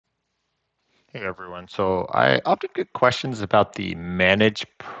Hey everyone. So I often get questions about the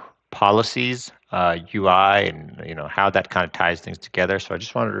policies, UI, and how that kind of ties things together. So I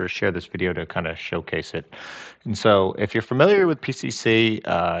just wanted to share this video to kind of showcase it. And so if you're familiar with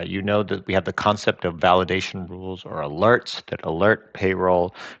PCC, you know that we have the concept of validation rules or alerts that alert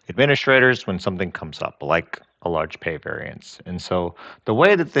payroll administrators when something comes up, like a large pay variance. And so the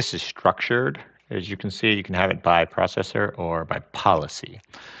way that this is structured, as you can see, you can have it by processor or by policy.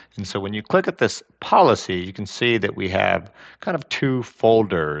 And so when you click at this policy, you can see that we have kind of two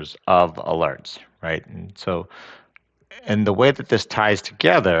folders of alerts, right? And the way that this ties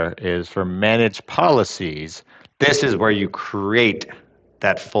together is for manage policies, this is where you create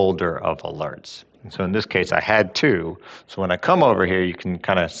that folder of alerts. And so in this case, I had two. So when I come over here, you can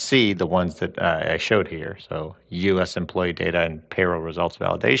kind of see the ones that I showed here. So US employee data and payroll results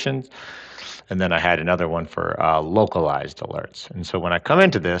validations. And then I had another one for localized alerts. And so when I come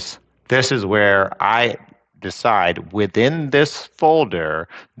into this, this is where I decide within this folder,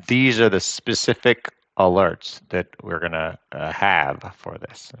 these are the specific alerts that we're going to have for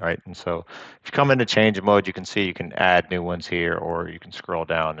this, right? And so if you come into change mode, you can see you can add new ones here, or you can scroll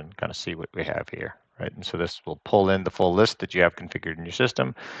down and kind of see what we have here, right? And so this will pull in the full list that you have configured in your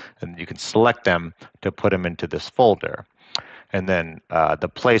system, and you can select them to put them into this folder. And then the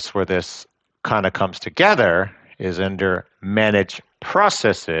place where this kind of comes together is under Manage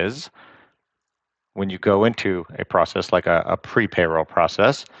Processes. When you go into a process like a pre-payroll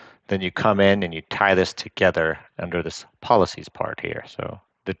process, then you come in and you tie this together under this policies part here. So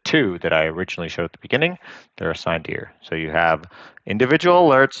the two that I originally showed at the beginning, they're assigned here. So you have individual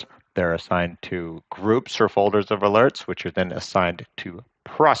alerts, they're assigned to groups or folders of alerts, which are then assigned to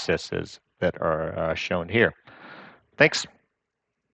processes that are shown here. Thanks.